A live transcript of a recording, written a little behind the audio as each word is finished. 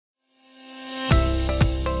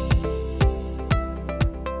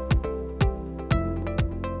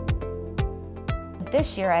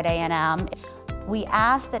This year at A&M, we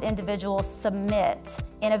asked that individuals submit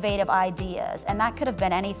innovative ideas, and that could have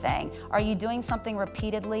been anything. Are you doing something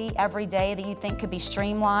repeatedly every day that you think could be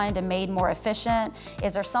streamlined and made more efficient?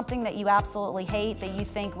 Is there something that you absolutely hate that you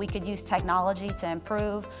think we could use technology to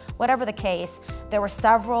improve? Whatever the case, there were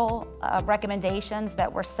several recommendations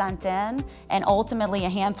that were sent in, and ultimately a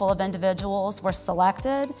handful of individuals were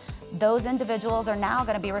selected. Those individuals are now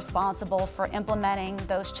going to be responsible for implementing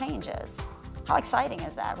those changes. How exciting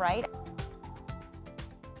is that, right?